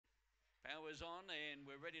go is on, and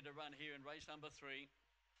we're ready to run here in race number 3.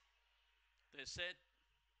 They're set.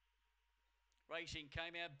 Racing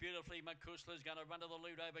came out beautifully. Makusala's going to run to the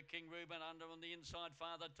lead over King Reuben. Under on the inside,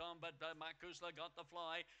 Father Tom, but Makusala got the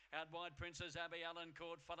fly. Out wide, Princess Abby Allen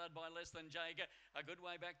Court, followed by Less Than Jager. A good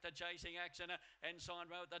way back to Chasing Action. Ensign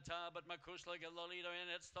Row at the tar, but Makusala got the leader in.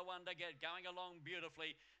 It's the one to get. Going along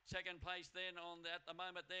beautifully. Second place then at the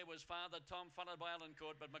moment there was Father Tom, followed by Allen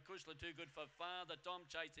Court, but Makusala too good for Father Tom.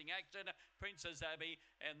 Chasing Action, Princess Abby,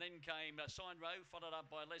 and then came Sign Row, followed up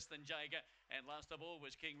by Less Than Jager, and last of all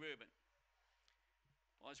was King Reuben.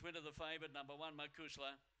 Wise winner the favourite, number 1,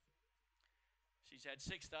 Makusala. She's had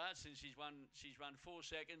 6 starts and she's run 4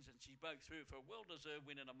 seconds, and she broke through for a well-deserved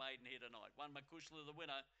win in a maiden here tonight. 1 Makusala the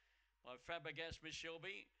winner by Fabregas, Miss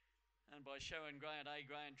Shelby, and by Sharon Gray and A.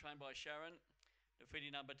 Gray, and trained by Sharon.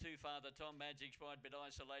 Defeating number 2, Father Tom, Magic's Bride, Bit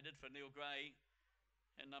Isolated for Neil Gray.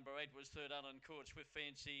 And number 8 was third, Allen Court, Swift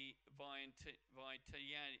Fancy, Vintiani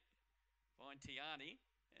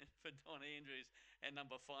for Don Andrews, and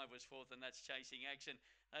number 5 was fourth, and that's Chasing Action.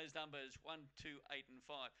 Those numbers 1, 2, 8 and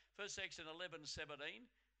 5. First section 11.17,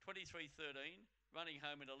 23.13, running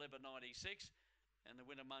home at 11.96, and the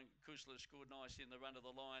winner Makusala scored nicely in the run of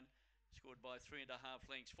the line, scored by 3.5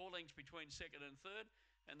 lengths. 4 lengths between second and third,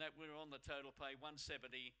 and that winner on the total pay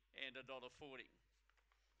 $1.70 and $1.40.